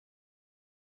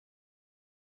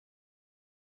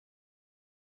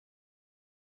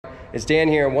It's Dan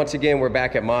here, and once again, we're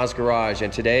back at Ma's Garage,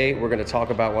 and today we're gonna talk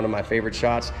about one of my favorite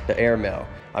shots, the airmail.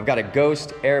 I've got a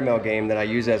Ghost airmail game that I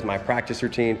use as my practice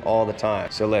routine all the time.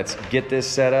 So let's get this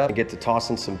set up and get to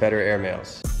tossing some better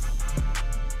airmails.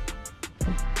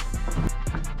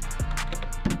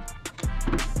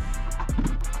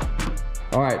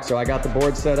 All right, so I got the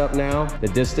board set up now. The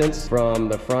distance from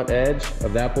the front edge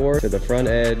of that board to the front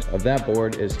edge of that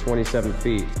board is 27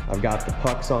 feet. I've got the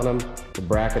pucks on them to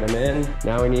bracket them in.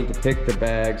 Now we need to pick the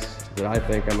bags that I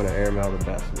think I'm gonna airmail the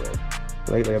best with.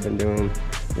 Lately I've been doing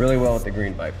really well with the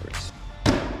Green Vipers.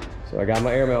 So I got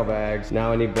my airmail bags.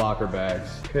 Now I need blocker bags.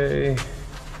 Okay,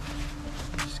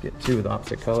 just get two with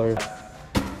opposite colors.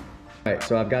 All right,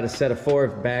 so I've got a set of 4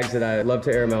 bags that I love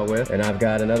to airmail with, and I've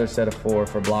got another set of 4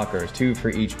 for blockers, 2 for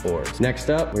each board.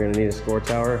 Next up, we're gonna need a score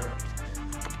tower.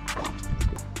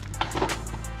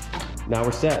 Now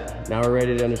we're set. Now we're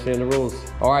ready to understand the rules.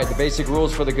 All right, the basic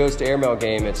rules for the Ghost airmail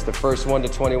game. It's the first 1 to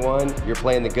 21. You're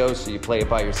playing the Ghost, so you play it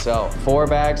by yourself. 4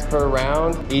 bags per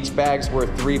round. Each bag's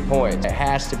worth 3 points. It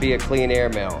has to be a clean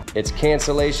airmail. It's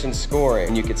cancellation scoring,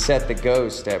 and you could set the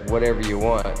Ghost at whatever you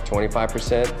want.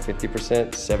 25%,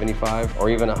 50%, 75, or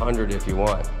even 100 if you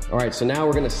want. All right, so now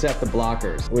we're gonna set the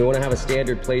blockers. We wanna have a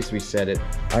standard place we set it.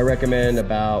 I recommend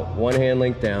about 1 hand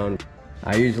length down.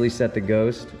 I usually set the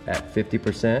Ghost at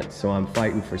 50%, so I'm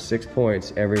fighting for 6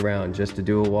 points every round just to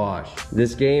do a wash.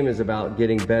 This game is about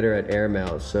getting better at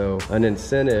airmails, so an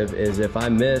incentive is if I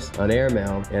miss an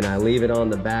airmail and I leave it on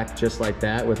the back just like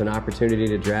that with an opportunity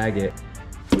to drag it,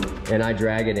 and I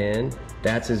drag it in,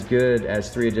 that's as good as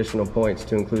 3 additional points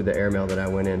to include the airmail that I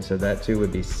went in, so that too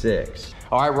would be 6.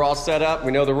 All right, we're all set up,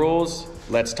 we know the rules.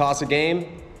 Let's toss a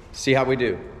game, see how we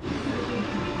do.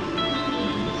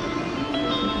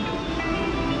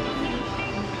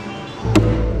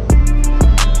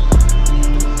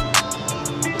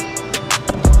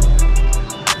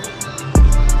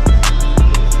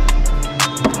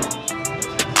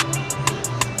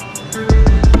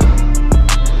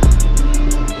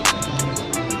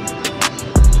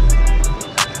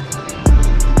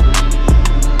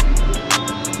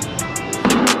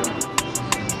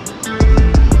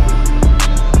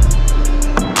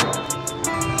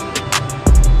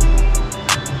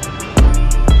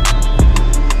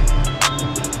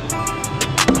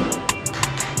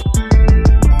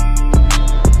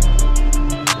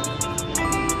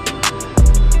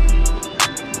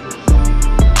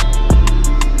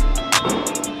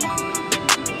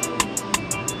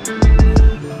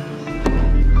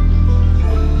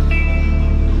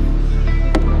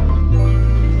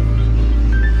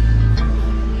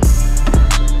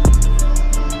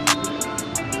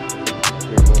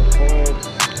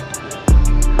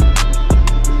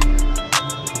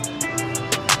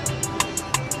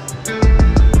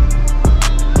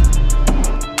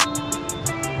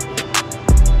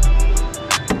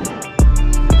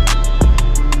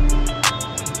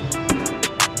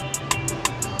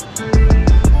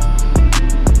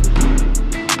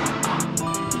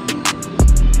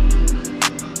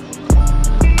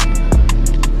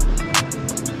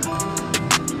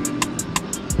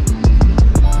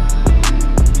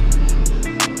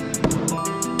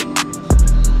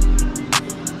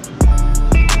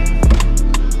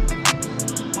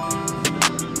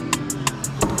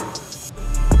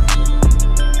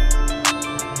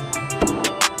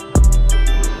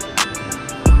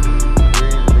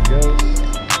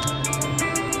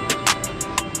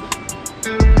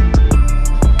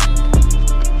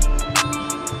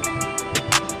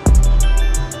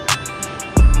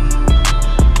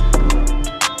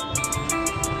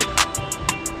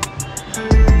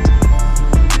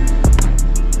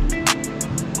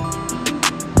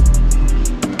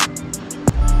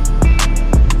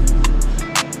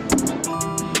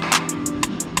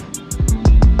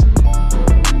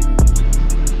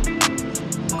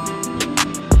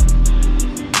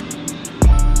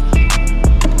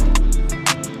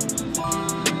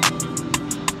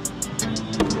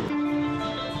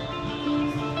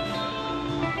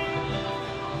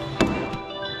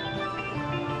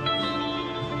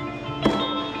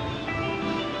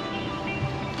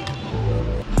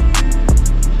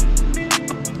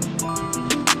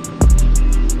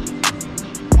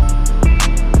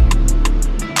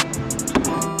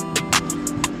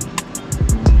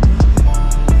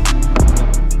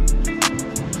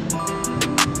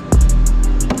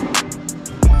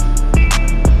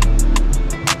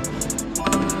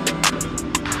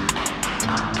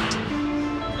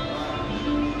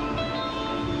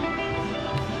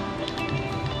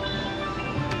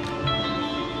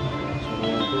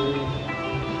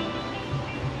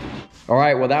 All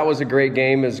right, well, that was a great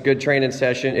game. It was a good training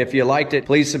session. If you liked it,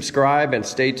 please subscribe and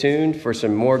stay tuned for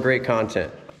some more great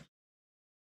content.